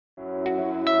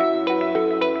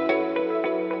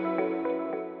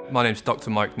My name's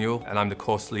Dr. Mike Newell and I'm the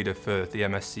course leader for the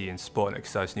MSc in Sport and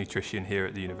Exercise Nutrition here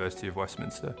at the University of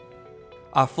Westminster.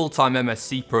 Our full-time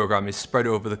MSc programme is spread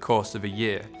over the course of a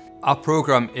year. Our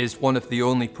programme is one of the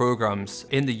only programmes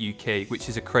in the UK which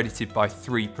is accredited by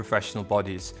 3 professional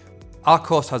bodies. Our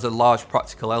course has a large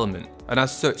practical element, and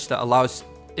as such that allows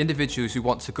individuals who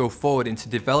want to go forward into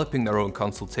developing their own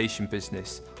consultation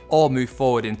business or move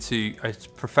forward into a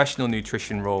professional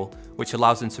nutrition role which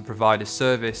allows them to provide a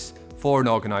service for an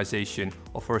organisation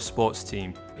or for a sports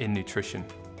team in nutrition.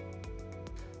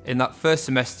 In that first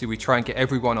semester we try and get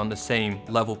everyone on the same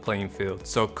level playing field,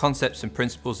 so concepts and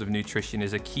principles of nutrition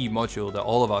is a key module that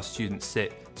all of our students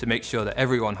sit to make sure that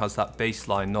everyone has that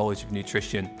baseline knowledge of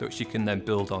nutrition that you can then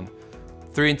build on.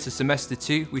 Through into semester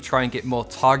 2 we try and get more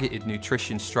targeted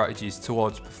nutrition strategies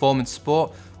towards performance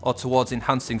sport or towards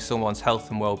enhancing someone's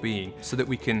health and well-being, so that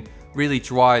we can really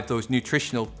drive those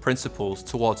nutritional principles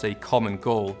towards a common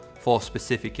goal for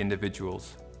specific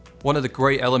individuals. One of the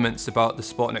great elements about the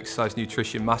Sport and Exercise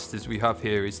Nutrition Masters we have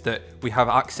here is that we have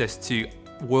access to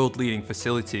world-leading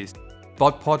facilities.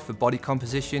 BodPod for body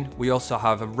composition. We also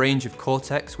have a range of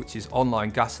Cortex, which is online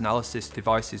gas analysis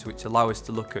devices which allow us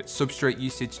to look at substrate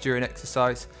usage during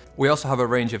exercise. We also have a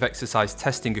range of exercise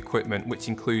testing equipment which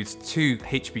includes 2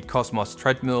 HB Cosmos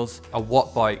treadmills, a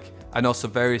watt bike, and also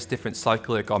various different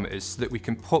cycle ergometers so that we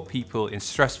can put people in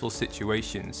stressful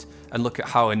situations and look at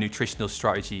how a nutritional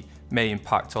strategy may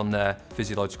impact on their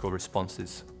physiological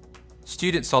responses.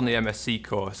 Students on the MSc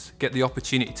course get the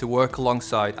opportunity to work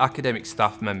alongside academic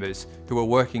staff members who are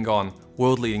working on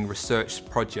world-leading research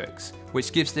projects,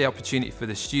 which gives the opportunity for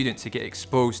the student to get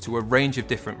exposed to a range of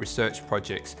different research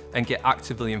projects and get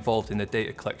actively involved in the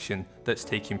data collection that's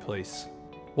taking place.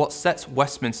 What sets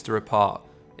Westminster apart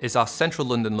is our central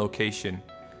London location,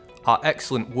 our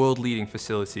excellent world-leading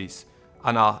facilities,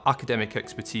 and our academic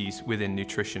expertise within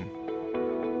nutrition.